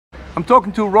I'm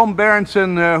talking to Ron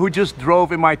Berndsen, who just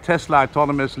drove in my Tesla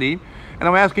autonomously, and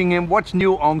I'm asking him what's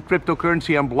new on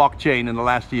cryptocurrency and blockchain in the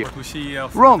last year.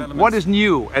 Ron, what is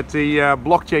new at the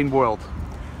blockchain world?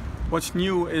 What's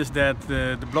new is that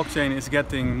the blockchain is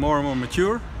getting more and more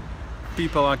mature.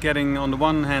 People are getting, on the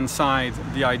one hand side,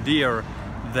 the idea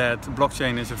that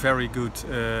blockchain is a very good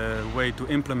way to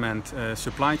implement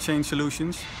supply chain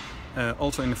solutions,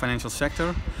 also in the financial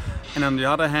sector. And on the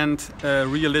other hand,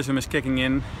 realism is kicking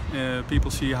in. People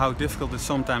see how difficult it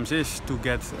sometimes is to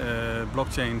get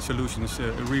blockchain solutions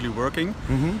really working.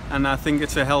 And I think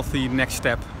it's a healthy next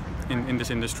step in this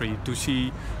industry to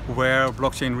see where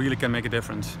blockchain really can make a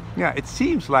difference. Yeah, it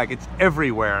seems like it's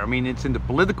everywhere. I mean, it's in the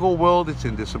political world, it's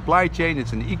in the supply chain,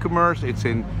 it's in e-commerce, it's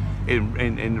in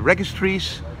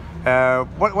registries.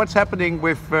 What's happening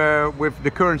with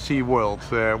the currency world?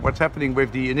 What's happening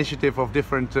with the initiative of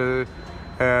different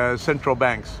central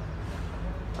banks?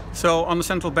 So on the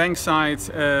central bank side,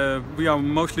 we are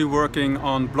mostly working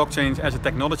on blockchain as a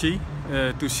technology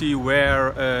to see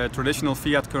where traditional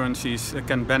fiat currencies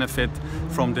can benefit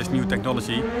from this new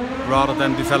technology rather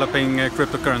than developing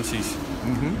cryptocurrencies.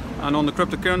 And on the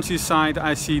cryptocurrency side,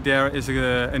 I see there is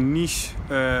a niche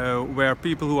where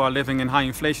people who are living in high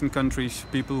inflation countries,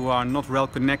 people who are not well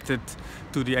connected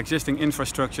to the existing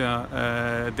infrastructure,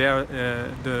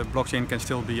 the blockchain can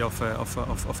still be of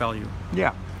value.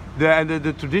 Yeah.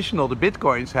 The traditional, the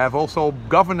bitcoins, have also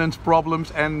governance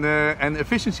problems and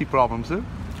efficiency problems.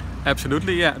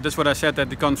 Absolutely, yeah. That's what I said at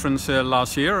the conference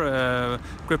last year.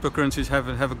 Cryptocurrencies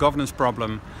have a governance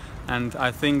problem. And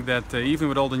I think that even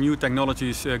with all the new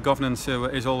technologies, governance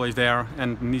is always there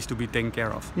and needs to be taken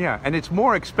care of. Yeah, and it's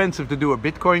more expensive to do a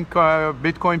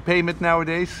Bitcoin payment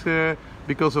nowadays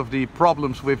because of the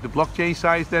problems with the blockchain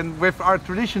side than with our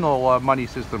traditional money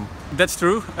system. That's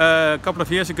true. A couple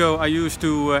of years ago I used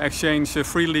to exchange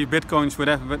freely Bitcoins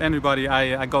with anybody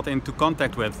I got into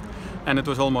contact with. And it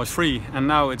was almost free, and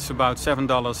now it's about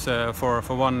 $7 for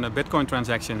one Bitcoin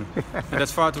transaction. And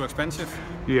that's far too expensive.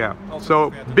 Yeah, so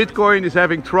Bitcoin is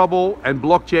having trouble and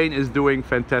blockchain is doing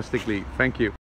fantastically. Thank you.